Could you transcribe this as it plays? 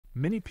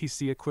Mini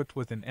PC equipped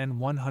with an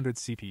N100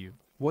 CPU.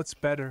 What's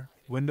better,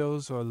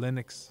 Windows or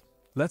Linux?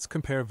 Let's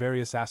compare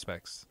various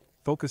aspects,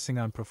 focusing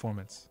on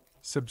performance.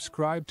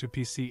 Subscribe to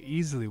PC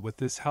easily with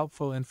this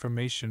helpful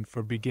information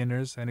for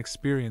beginners and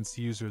experienced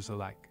users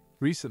alike.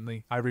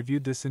 Recently, I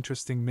reviewed this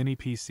interesting mini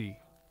PC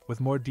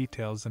with more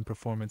details and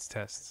performance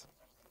tests.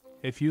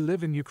 If you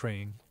live in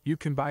Ukraine, you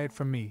can buy it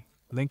from me,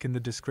 link in the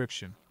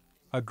description.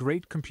 A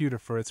great computer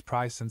for its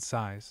price and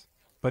size,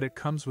 but it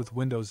comes with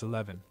Windows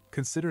 11.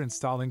 Consider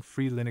installing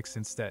free Linux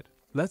instead.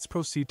 Let's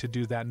proceed to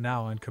do that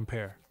now and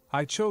compare.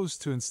 I chose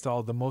to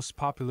install the most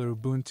popular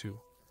Ubuntu,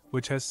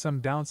 which has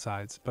some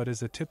downsides but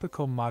is a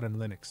typical modern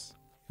Linux.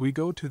 We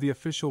go to the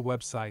official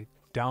website,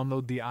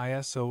 download the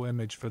ISO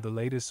image for the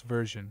latest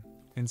version,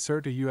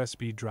 insert a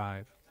USB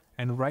drive,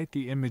 and write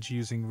the image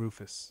using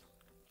Rufus.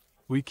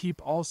 We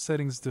keep all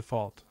settings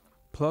default,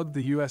 plug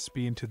the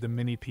USB into the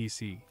mini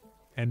PC,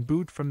 and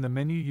boot from the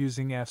menu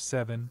using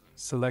F7,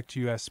 select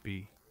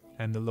USB,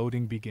 and the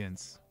loading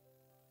begins.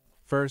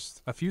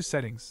 First, a few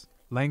settings,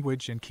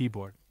 language and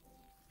keyboard.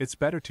 It's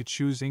better to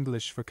choose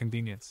English for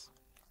convenience.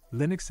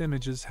 Linux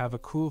images have a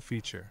cool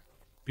feature.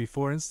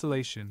 Before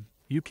installation,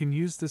 you can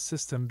use the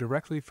system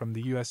directly from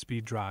the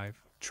USB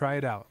drive, try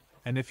it out,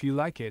 and if you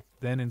like it,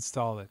 then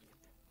install it.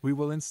 We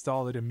will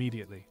install it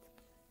immediately.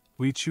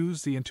 We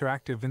choose the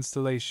interactive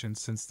installation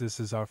since this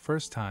is our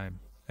first time,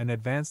 an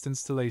advanced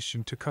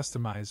installation to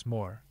customize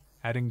more,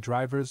 adding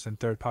drivers and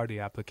third-party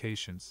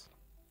applications.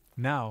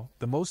 Now,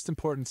 the most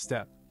important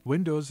step,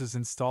 Windows is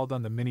installed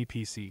on the mini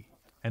PC,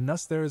 and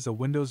thus there is a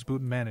Windows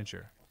Boot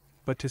Manager.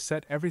 But to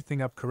set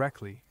everything up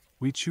correctly,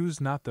 we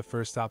choose not the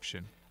first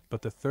option,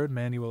 but the third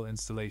manual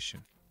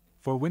installation.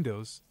 For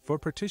Windows, 4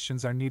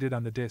 partitions are needed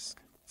on the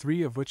disk,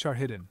 3 of which are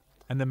hidden,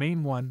 and the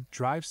main one,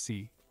 drive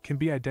C, can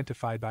be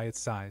identified by its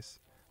size,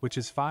 which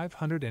is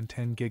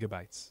 510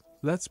 gigabytes.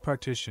 Let's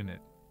partition it.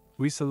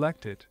 We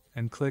select it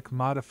and click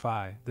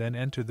Modify, then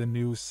enter the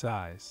new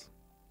size.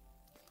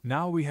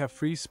 Now we have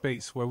free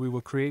space where we will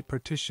create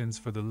partitions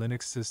for the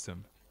Linux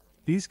system.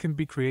 These can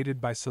be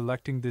created by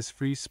selecting this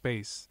free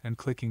space and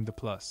clicking the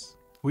plus.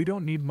 We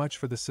don't need much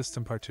for the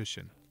system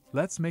partition.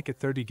 Let's make it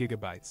 30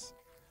 gigabytes,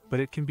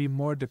 but it can be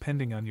more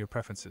depending on your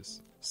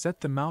preferences.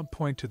 Set the mount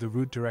point to the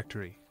root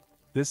directory.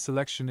 This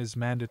selection is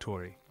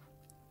mandatory.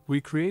 We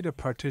create a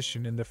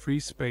partition in the free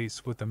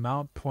space with the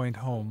mount point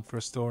home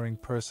for storing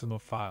personal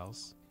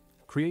files.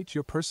 Create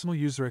your personal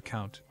user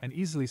account and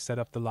easily set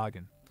up the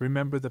login.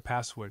 Remember the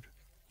password.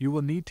 You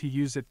will need to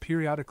use it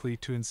periodically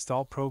to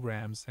install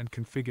programs and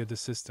configure the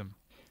system.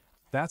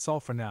 That's all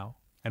for now,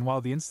 and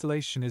while the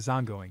installation is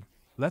ongoing,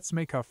 let's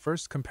make our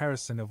first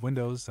comparison of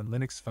Windows and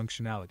Linux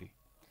functionality.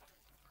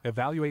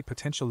 Evaluate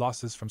potential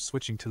losses from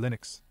switching to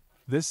Linux.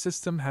 This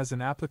system has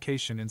an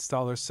application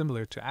installer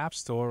similar to App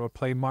Store or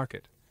Play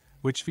Market,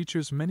 which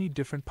features many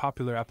different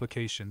popular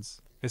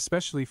applications,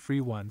 especially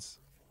free ones,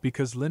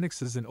 because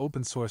Linux is an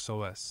open-source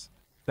OS.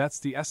 That's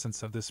the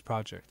essence of this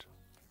project.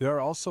 There are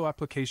also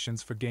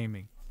applications for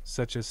gaming,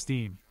 such as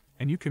Steam,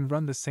 and you can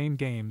run the same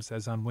games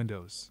as on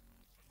Windows.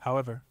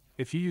 However,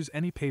 if you use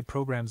any paid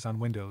programs on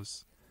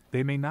Windows,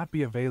 they may not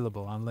be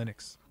available on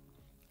Linux.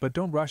 But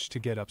don't rush to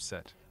get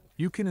upset.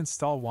 You can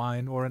install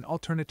Wine or an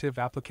alternative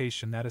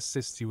application that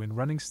assists you in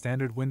running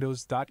standard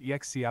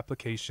Windows.exe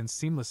applications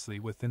seamlessly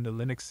within the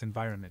Linux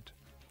environment.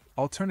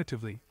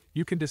 Alternatively,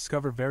 you can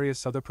discover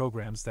various other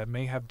programs that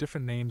may have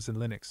different names in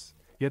Linux,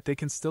 yet they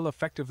can still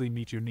effectively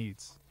meet your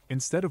needs.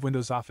 Instead of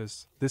Windows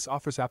Office, this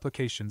offers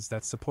applications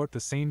that support the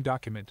same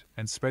document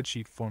and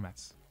spreadsheet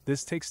formats.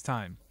 This takes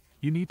time.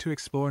 You need to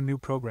explore new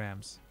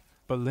programs,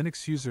 but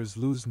Linux users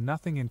lose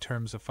nothing in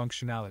terms of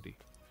functionality.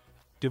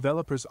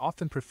 Developers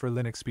often prefer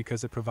Linux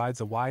because it provides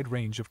a wide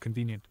range of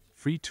convenient,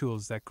 free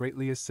tools that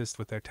greatly assist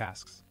with their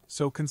tasks.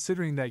 So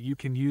considering that you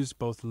can use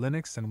both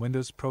Linux and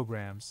Windows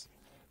programs,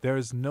 there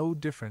is no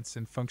difference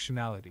in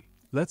functionality.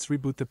 Let's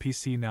reboot the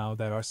PC now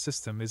that our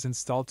system is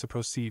installed to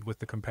proceed with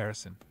the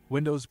comparison.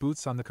 Windows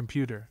boots on the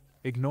computer,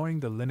 ignoring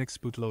the Linux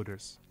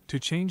bootloaders. To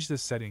change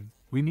this setting,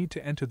 we need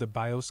to enter the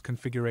BIOS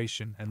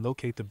configuration and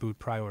locate the boot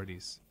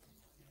priorities.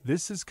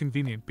 This is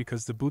convenient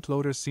because the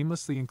bootloader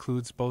seamlessly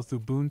includes both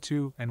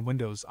Ubuntu and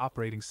Windows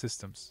operating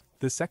systems.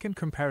 The second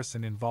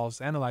comparison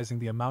involves analyzing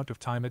the amount of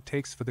time it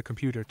takes for the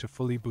computer to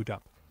fully boot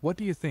up. What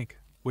do you think?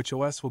 Which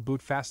OS will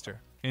boot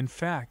faster? In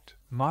fact,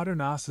 modern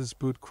OSes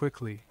boot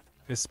quickly,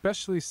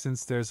 especially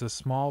since there's a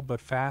small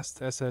but fast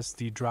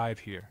SSD drive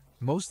here.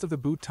 Most of the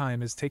boot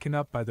time is taken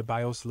up by the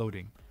BIOS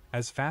loading,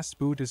 as fast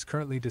boot is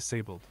currently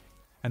disabled,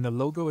 and the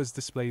logo is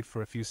displayed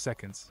for a few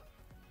seconds.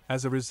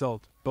 As a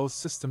result, both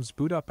systems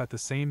boot up at the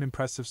same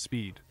impressive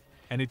speed,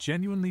 and it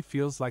genuinely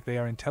feels like they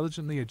are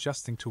intelligently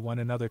adjusting to one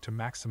another to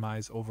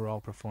maximize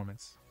overall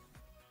performance.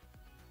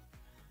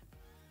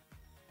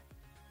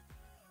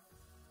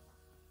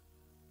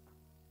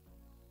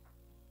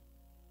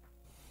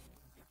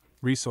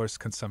 Resource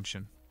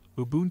consumption.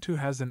 Ubuntu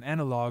has an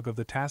analog of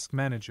the task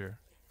manager,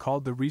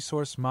 called the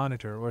resource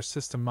monitor or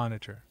system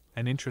monitor,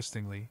 and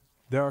interestingly,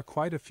 there are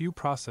quite a few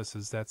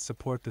processes that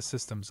support the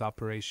system's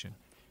operation.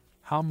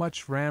 How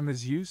much RAM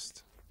is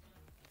used?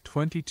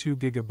 22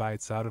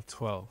 GB out of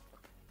 12.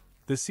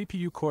 The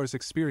CPU cores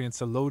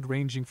experience a load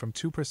ranging from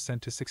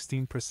 2% to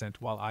 16%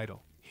 while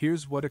idle.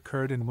 Here's what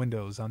occurred in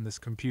Windows on this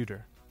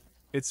computer.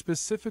 It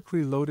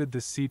specifically loaded the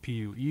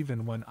CPU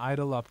even when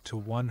idle up to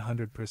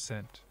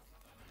 100%.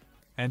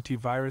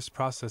 Antivirus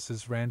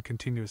processes ran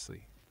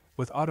continuously,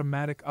 with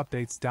automatic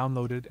updates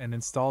downloaded and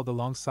installed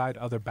alongside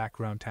other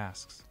background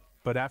tasks.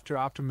 But after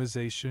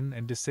optimization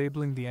and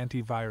disabling the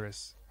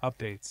antivirus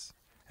updates,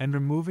 and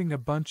removing a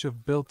bunch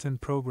of built-in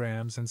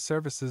programs and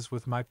services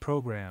with my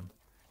program,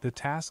 the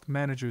task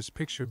manager's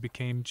picture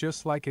became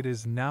just like it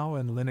is now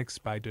in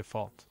Linux by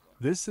default.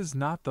 This is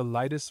not the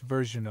lightest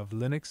version of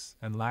Linux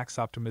and lacks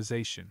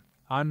optimization.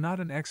 I'm not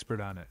an expert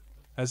on it,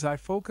 as I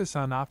focus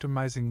on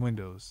optimizing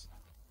Windows,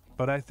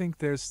 but I think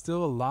there's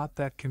still a lot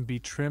that can be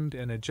trimmed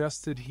and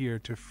adjusted here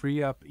to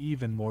free up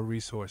even more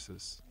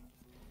resources.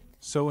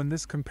 So in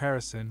this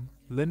comparison,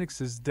 Linux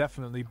is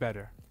definitely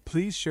better.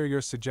 Please share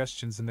your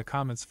suggestions in the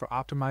comments for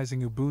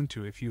optimizing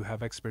Ubuntu if you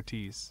have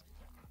expertise.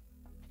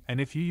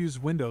 And if you use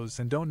Windows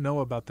and don't know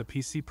about the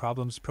PC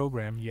Problems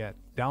program yet,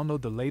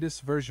 download the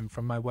latest version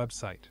from my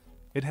website.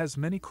 It has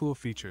many cool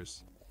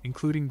features,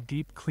 including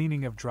deep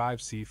cleaning of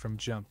drive C from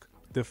junk.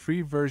 The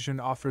free version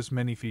offers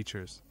many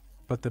features,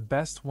 but the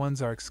best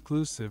ones are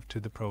exclusive to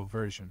the Pro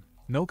version.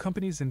 No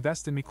companies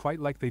invest in me quite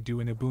like they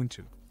do in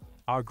Ubuntu.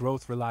 Our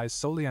growth relies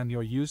solely on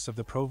your use of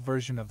the Pro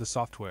version of the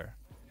software,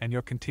 and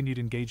your continued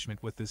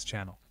engagement with this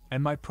channel.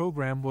 And my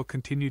program will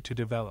continue to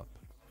develop.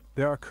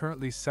 There are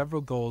currently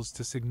several goals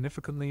to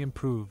significantly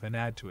improve and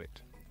add to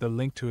it. The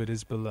link to it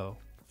is below.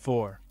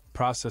 4.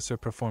 Processor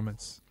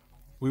performance.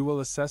 We will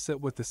assess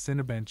it with the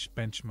Cinebench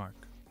benchmark.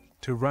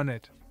 To run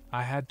it,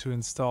 I had to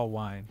install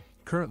Wine.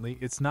 Currently,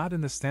 it's not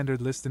in the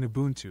standard list in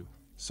Ubuntu,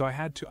 so I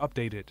had to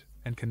update it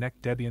and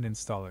connect Debian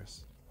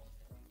installers.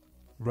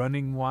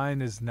 Running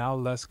Wine is now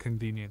less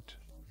convenient,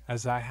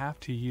 as I have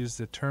to use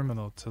the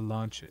terminal to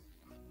launch it.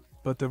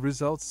 But the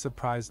results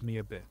surprised me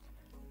a bit.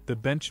 The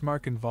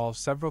benchmark involves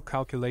several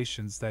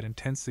calculations that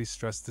intensely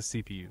stress the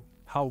CPU.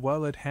 How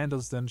well it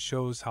handles them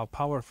shows how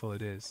powerful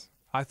it is.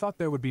 I thought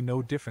there would be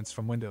no difference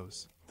from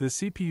Windows. The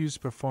CPU's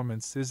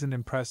performance isn't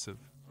impressive,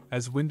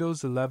 as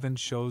Windows 11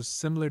 shows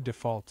similar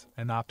default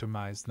and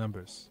optimized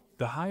numbers.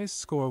 The highest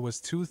score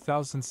was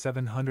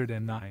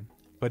 2,709,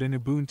 but in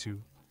Ubuntu,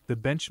 the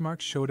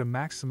benchmark showed a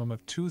maximum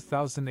of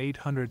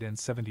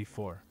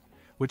 2,874,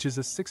 which is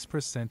a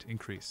 6%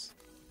 increase.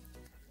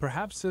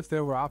 Perhaps if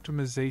there were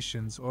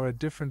optimizations or a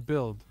different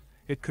build,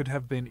 it could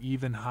have been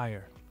even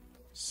higher.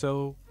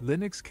 So,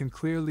 Linux can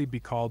clearly be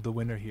called the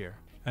winner here.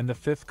 And the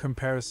fifth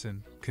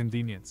comparison,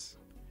 convenience.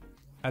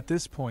 At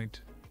this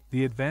point,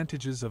 the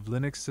advantages of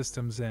Linux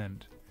systems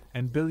end,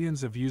 and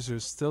billions of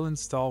users still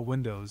install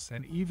Windows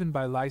and even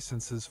buy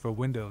licenses for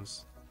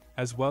Windows,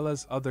 as well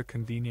as other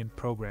convenient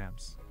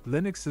programs.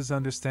 Linux is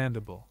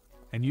understandable,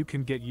 and you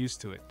can get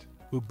used to it.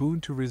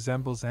 Ubuntu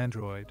resembles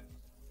Android,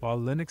 while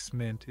Linux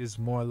Mint is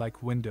more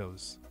like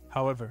Windows.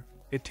 However,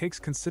 it takes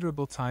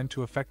considerable time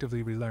to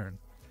effectively relearn,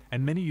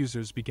 and many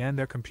users began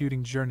their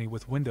computing journey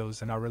with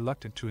Windows and are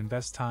reluctant to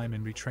invest time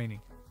in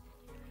retraining.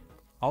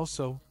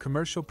 Also,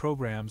 commercial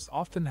programs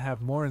often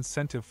have more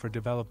incentive for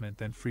development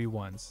than free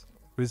ones,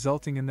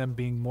 resulting in them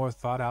being more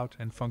thought out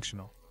and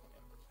functional.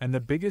 And the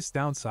biggest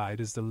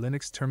downside is the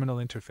Linux terminal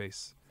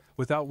interface,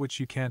 without which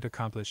you can't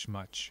accomplish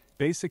much.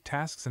 Basic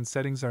tasks and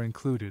settings are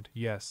included,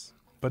 yes,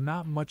 but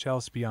not much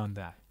else beyond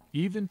that.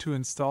 Even to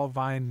install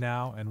Wine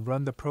now and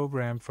run the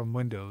program from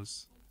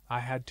Windows, I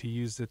had to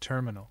use the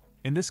terminal.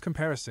 In this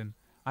comparison,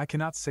 I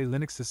cannot say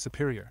Linux is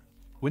superior.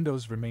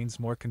 Windows remains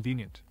more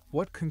convenient.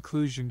 What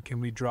conclusion can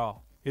we draw?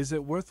 Is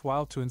it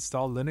worthwhile to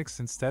install Linux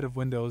instead of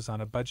Windows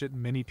on a budget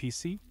mini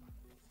PC?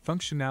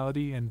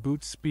 Functionality and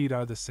boot speed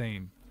are the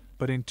same,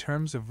 but in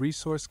terms of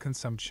resource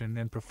consumption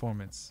and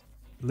performance,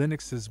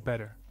 Linux is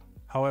better.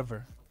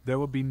 However, there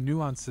will be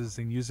nuances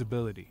in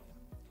usability.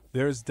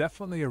 There is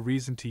definitely a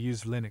reason to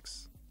use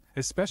Linux,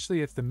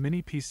 especially if the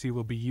mini PC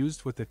will be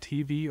used with a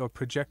TV or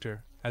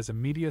projector as a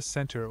media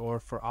center or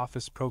for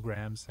office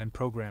programs and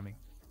programming.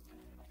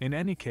 In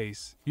any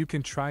case, you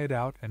can try it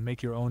out and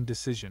make your own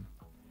decision.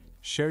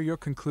 Share your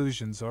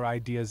conclusions or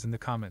ideas in the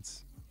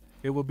comments.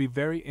 It will be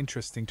very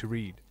interesting to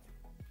read.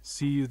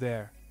 See you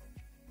there.